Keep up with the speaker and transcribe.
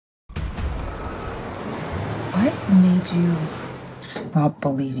What made you stop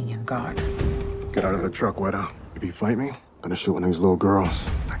believing in God? Get out of the truck, Weta. If you fight me, I'm gonna shoot one of these little girls.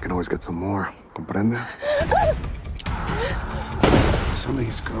 I can always get some more. Comprende? Some of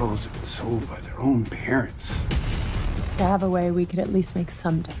these girls have been sold by their own parents. To have a way we could at least make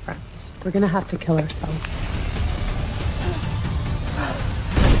some difference. We're gonna have to kill ourselves.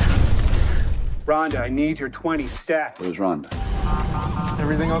 Rhonda, I need your 20 stat. Where's Rhonda?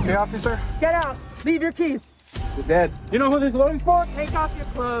 Everything okay, officer? Get out! Leave your keys! You're dead. You know who this loading's for? Take off your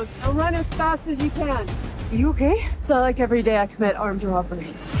clothes and run as fast as you can. Are you okay? It's not like every day I commit armed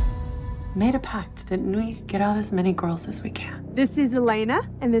robbery. Made a pact, didn't we? Get out as many girls as we can. This is Elena,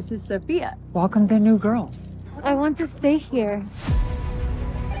 and this is Sophia. Welcome the new girls. I want to stay here.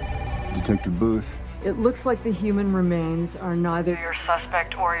 Detective Booth. It looks like the human remains are neither your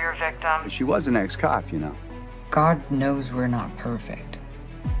suspect or your victim. She was an ex-cop, you know. God knows we're not perfect.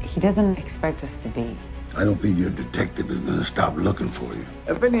 He doesn't expect us to be. I don't think your detective is gonna stop looking for you.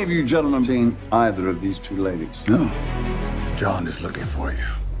 Have any of you gentlemen seen either of these two ladies? No. John is looking for you.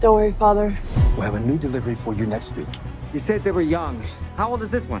 Don't worry, Father. We'll have a new delivery for you next week. You said they were young. How old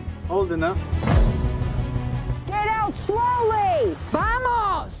is this one? Old enough. Get out slowly!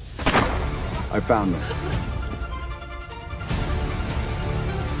 Vamos! I found them.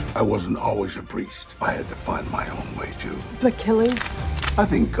 I wasn't always a priest. I had to find my own way, too. The killing? I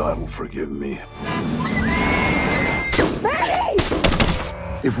think God will forgive me.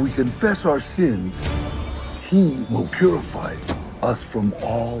 If we confess our sins, He will purify us from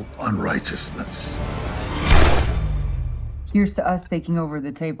all unrighteousness. Here's to us taking over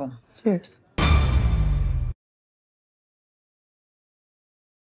the table. Cheers.